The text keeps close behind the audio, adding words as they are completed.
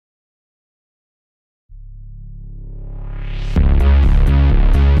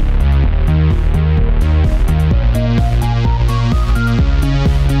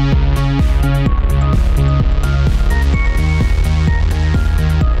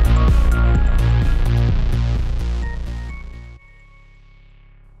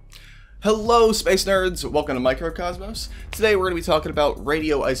Hello Space Nerds! Welcome to MicroCosmos. Today we're going to be talking about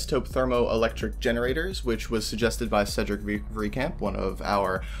Radioisotope Thermoelectric Generators, which was suggested by Cedric Vreekamp, one of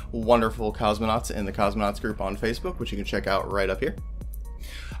our wonderful cosmonauts in the Cosmonauts group on Facebook, which you can check out right up here.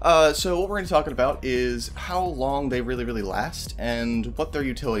 So what we're going to be talking about is how long they really last and what their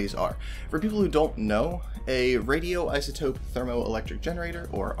utilities are. For people who don't know, a radioisotope thermoelectric generator,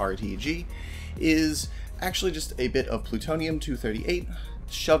 or RTG, is actually just a bit of plutonium-238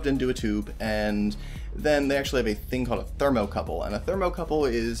 shoved into a tube, and then they actually have a thing called a thermocouple, and a thermocouple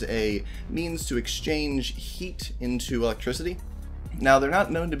is a means to exchange heat into electricity. Now, they're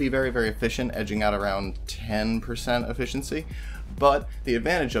not known to be very efficient, edging out around 10% efficiency, but the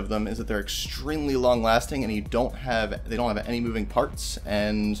advantage of them is that they're extremely long lasting, and they don't have any moving parts,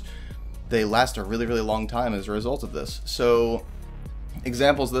 and they last a really long time as a result of this. So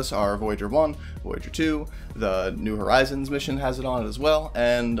examples of this are Voyager 1, Voyager 2, the New Horizons mission has it on it as well,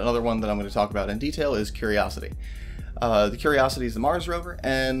 and another one that I'm going to talk about in detail is Curiosity. The Curiosity is the Mars rover,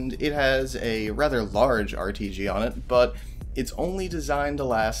 and it has a rather large RTG on it, but it's only designed to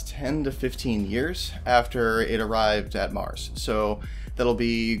last 10 to 15 years after it arrived at Mars. So that'll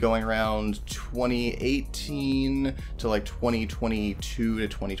be going around 2018 to like 2022 to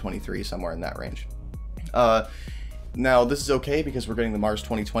 2023, somewhere in that range. Now, this is okay because we're getting the Mars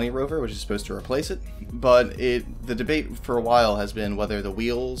 2020 rover, which is supposed to replace it, but the debate for a while has been whether the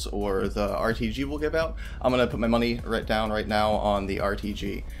wheels or the RTG will give out. I'm going to put my money down right now on the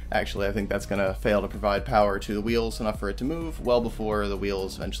RTG. Actually, I think that's going to fail to provide power to the wheels enough for it to move well before the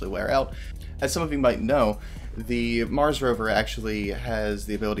wheels eventually wear out. As some of you might know, the Mars rover actually has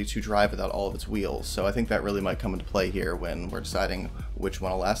the ability to drive without all of its wheels, so I think that really might come into play here when we're deciding which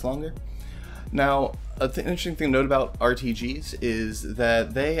one will last longer. Now, an interesting thing to note about RTGs is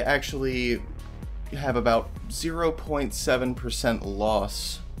that they actually have about 0.7%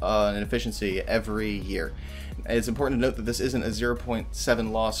 loss in efficiency every year. It's important to note that this isn't a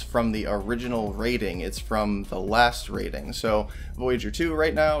 0.7 loss from the original rating, it's from the last rating. So Voyager 2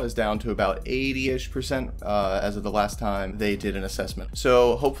 right now is down to about 80-ish% as of the last time they did an assessment.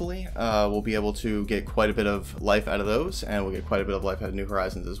 So hopefully we'll be able to get quite a bit of life out of those, and we'll get quite a bit of life out of New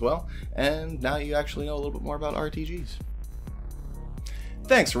Horizons as well. And now you actually know a little bit more about RTGs.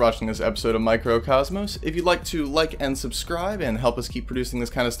 Thanks for watching this episode of MicroCosmos. If you'd like to like and subscribe and help us keep producing this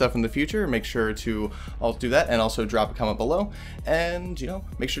kind of stuff in the future, make sure to also do that, and also drop a comment below. And,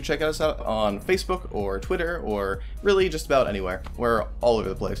 make sure to check us out on Facebook or Twitter or really just about anywhere. We're all over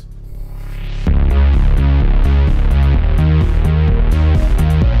the place.